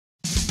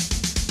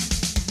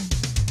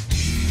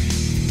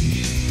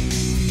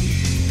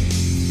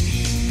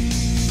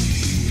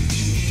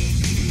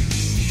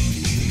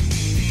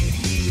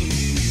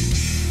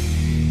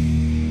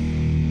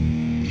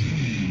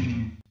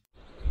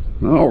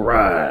All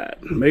right,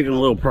 making a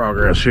little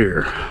progress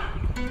here.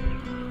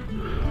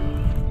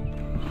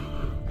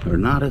 They're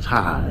not as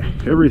high.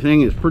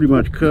 Everything is pretty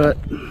much cut.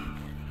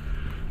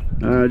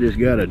 I just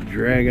got to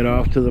drag it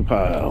off to the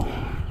pile.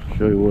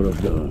 Show you what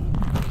I've done.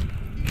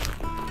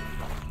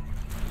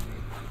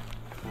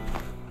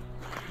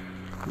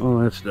 All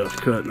that stuff's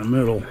cut in the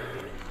middle.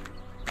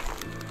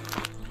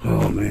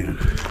 Oh man,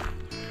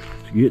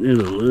 it's getting it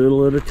a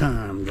little at a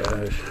time,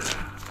 guys.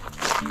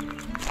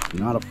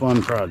 Not a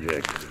fun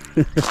project.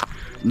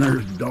 And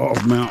there's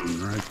Dog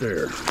Mountain right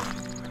there.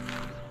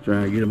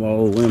 Trying to get them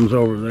all the limbs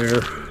over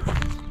there.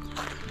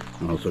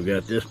 Also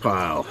got this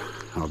pile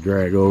I'll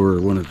drag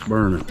over when it's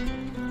burning.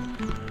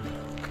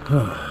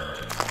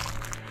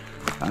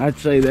 I'd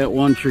say that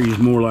one tree is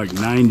more like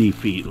 90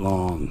 feet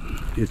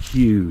long. It's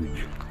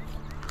huge.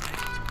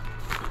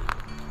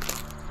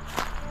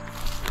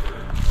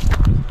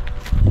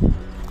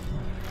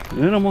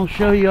 Then I'm going to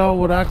show y'all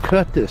what I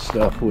cut this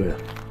stuff with.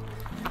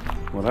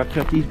 What I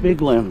cut these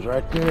big limbs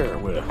right there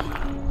with.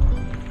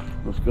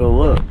 Let's go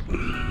look.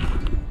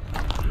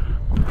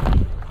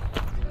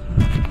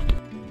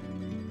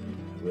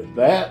 With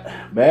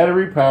that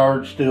battery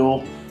powered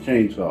Stihl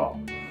chainsaw.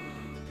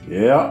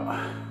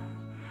 Yeah,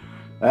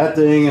 that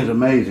thing is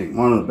amazing.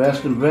 One of the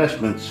best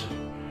investments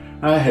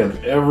I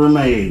have ever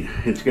made.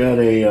 It's got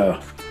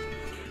a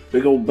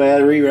big old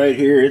battery right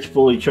here. It's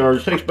fully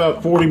charged. It takes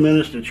about 40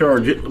 minutes to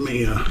charge it. Let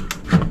me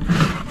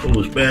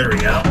pull this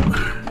battery out.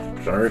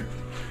 Sorry.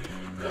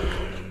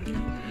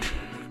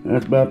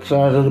 That's about the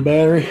size of the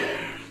battery.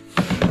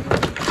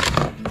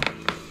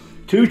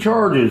 2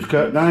 charges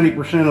cut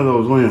 90% of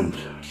those limbs.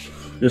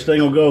 This thing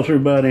will go through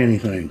about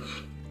anything.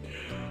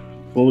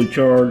 Fully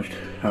charged.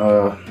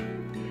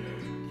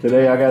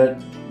 Today I got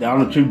it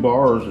down to 2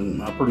 bars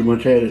and I pretty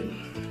much had it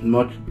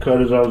much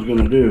cut as I was going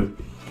to do.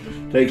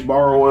 Takes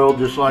bar oil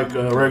just like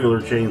a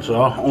regular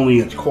chainsaw, only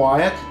it's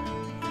quiet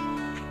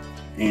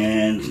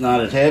and it's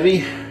not as heavy.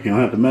 You don't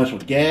have to mess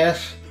with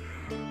gas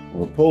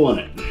or pulling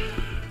it.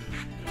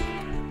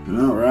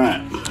 All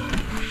right,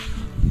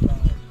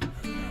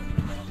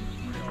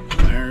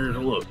 there's a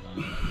look.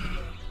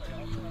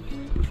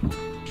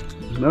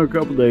 Another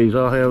couple days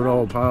I'll have it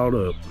all piled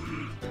up.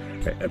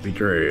 Happy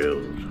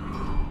trails.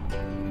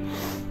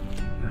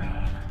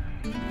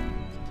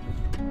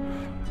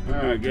 All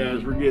right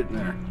guys, we're getting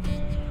there.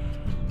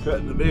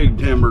 Cutting the big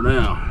timber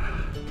now,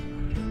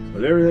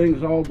 but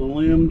everything's all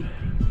limbed,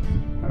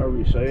 however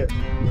you say it,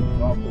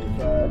 off to the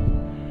side.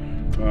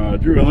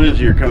 Drew and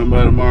Lindsay are coming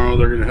by tomorrow.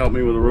 They're going to help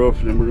me with the roof,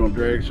 and then we're going to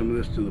drag some of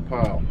this to the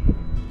pile.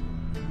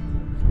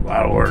 A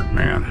lot of work,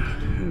 man,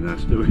 and I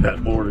still got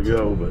more to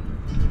go, but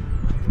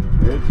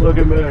it's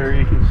looking better.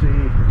 You can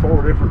see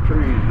 4 different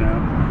trees now.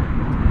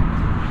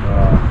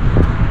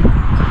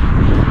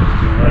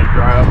 Let it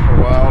dry up for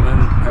a while, then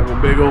have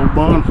a big old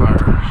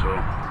bonfire. So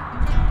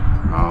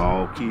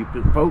I'll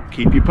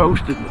keep you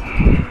posted.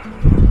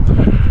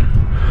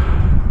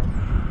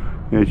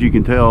 As you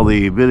can tell,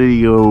 the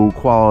video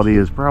quality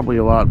is probably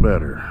a lot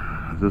better.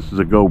 This is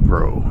a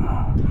GoPro.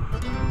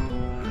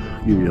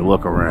 Give you a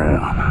look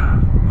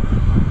around.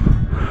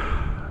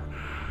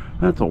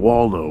 That's a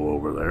Waldo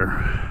over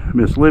there.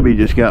 Miss Libby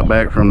just got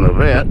back from the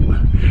vet.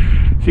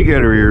 She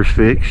got her ears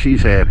fixed.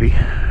 She's happy.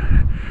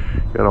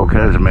 Got all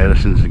kinds of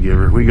medicines to give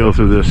her. We go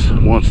through this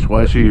once,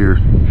 twice a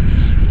year.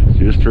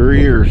 Just her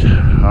ears.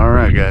 All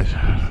right, guys.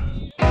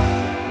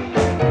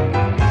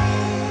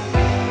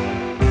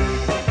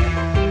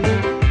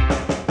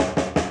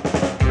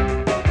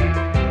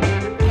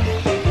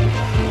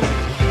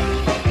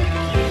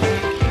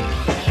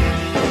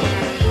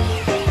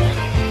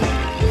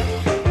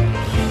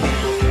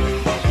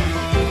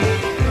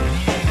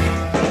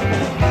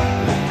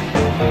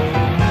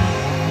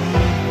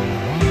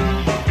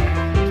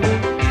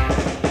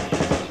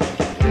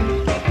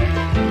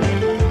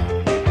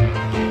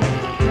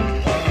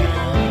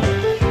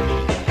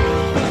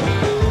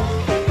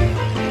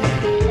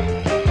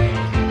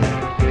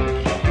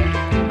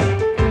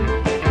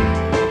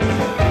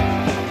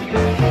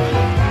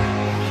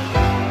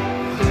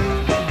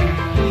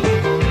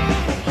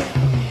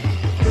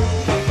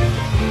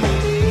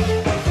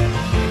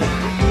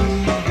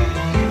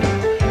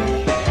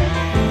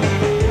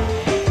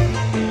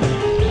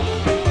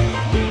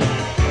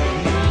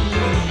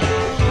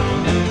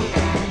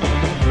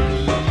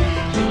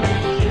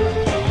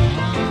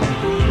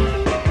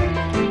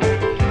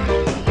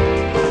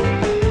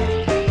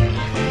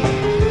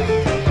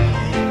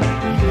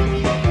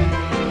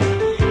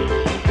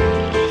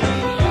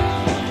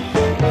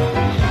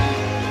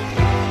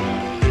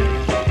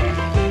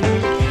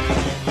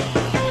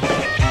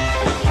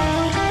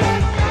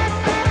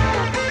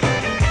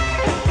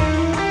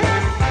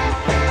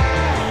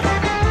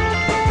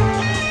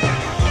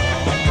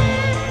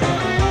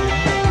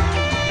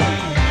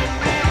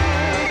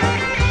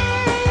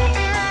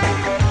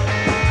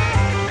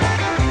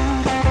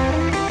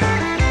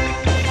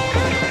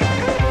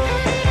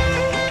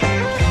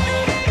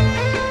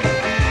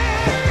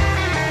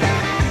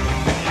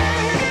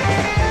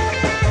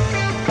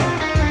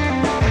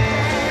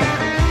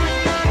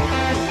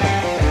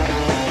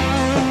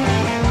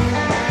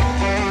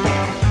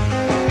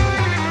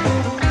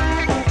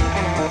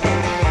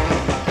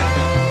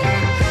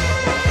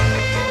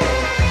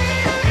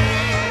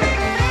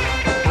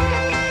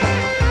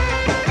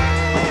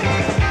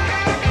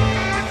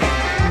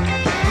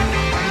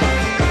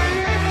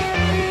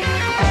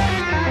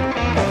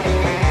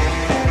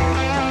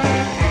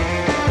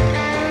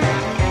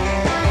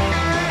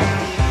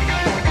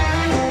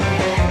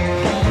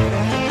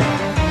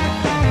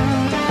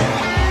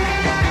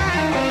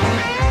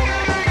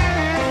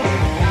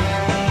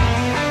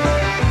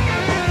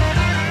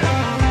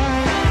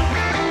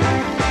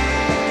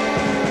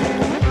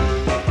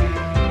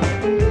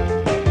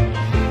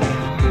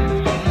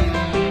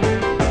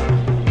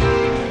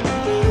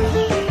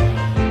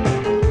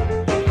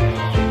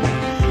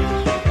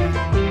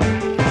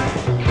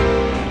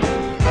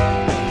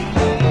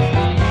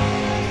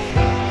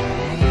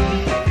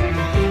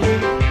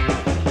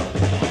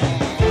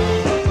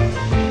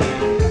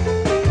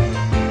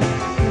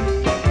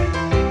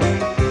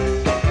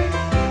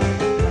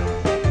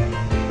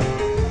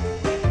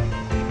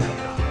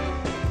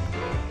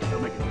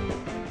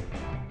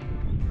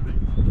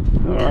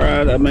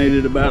 right, I made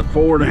it about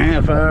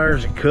 4.5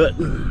 hours of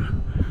cutting.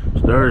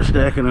 Started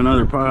stacking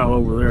another pile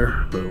over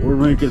there, but we're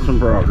making some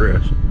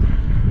progress.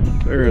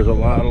 There is a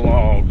lot of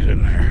logs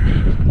in there.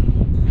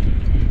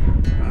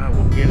 I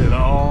will get it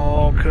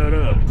all cut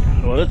up.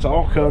 Well, it's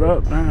all cut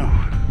up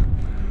now.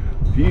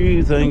 A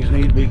few things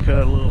need to be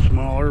cut a little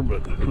smaller,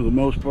 but for the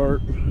most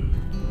part,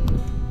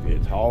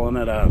 it's hauling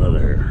it out of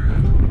there.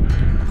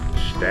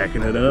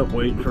 Stacking it up,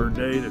 waiting for a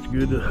day that's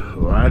good to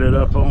light it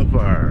up on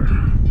fire.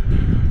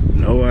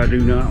 No, I do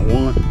not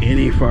want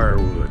any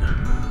firewood.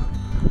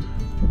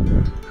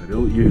 I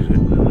don't use it.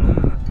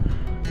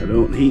 I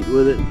don't heat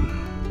with it.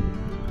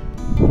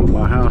 When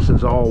my house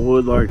is all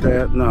wood like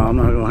that, no, I'm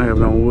not gonna have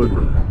no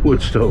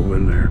wood stove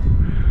in there.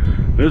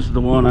 This is the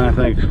one I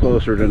think is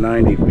closer to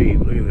 90 feet.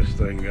 Look at this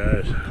thing,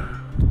 guys.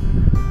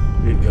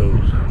 It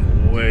goes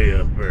way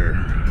up there.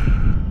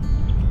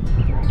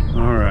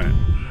 All right.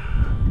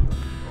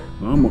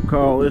 Well, I'm gonna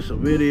call this a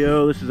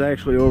video. This is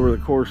actually over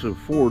the course of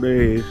 4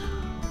 days.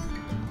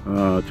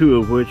 2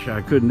 of which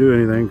I couldn't do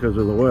anything because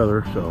of the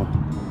weather, so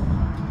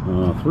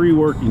 3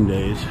 working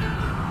days,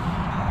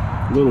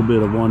 a little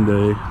bit of 1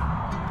 day,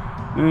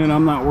 and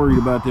I'm not worried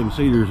about them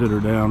cedars that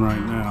are down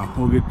right now.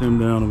 We'll get them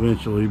down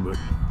eventually, but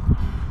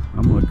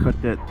I'm going to cut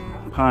that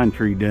pine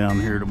tree down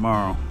here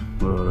tomorrow.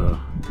 But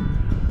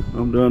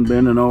I'm done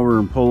bending over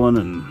and pulling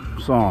and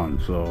sawing,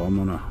 so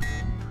I'm going to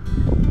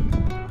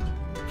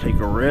take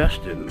a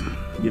rest and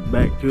get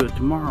back to it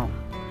tomorrow.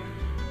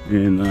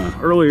 And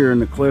earlier in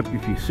the clip,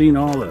 if you've seen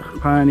all the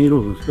pine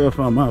needles and stuff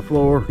on my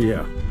floor,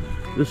 yeah,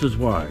 this is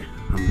why.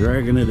 I'm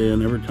dragging it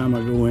in every time I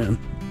go in.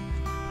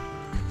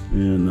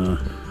 And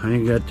I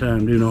ain't got time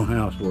to do no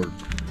housework.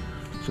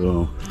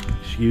 So,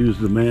 excuse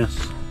the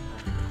mess.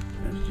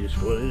 That's just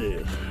what it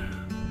is.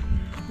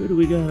 What do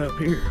we got up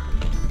here?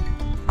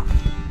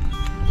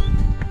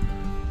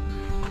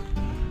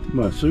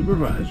 My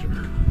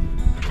supervisor.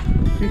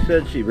 She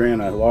said she ran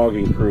a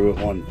logging crew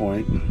at one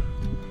point.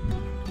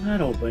 I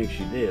don't think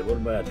she did. What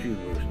about you,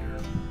 Rooster?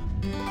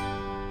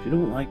 She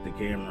don't like the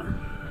camera.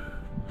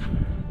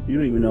 You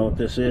don't even know what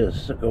this is.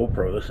 It's a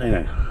GoPro. This ain't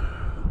a...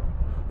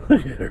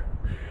 Look at her.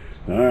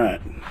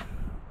 Alright.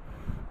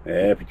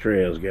 Happy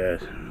trails,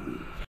 guys.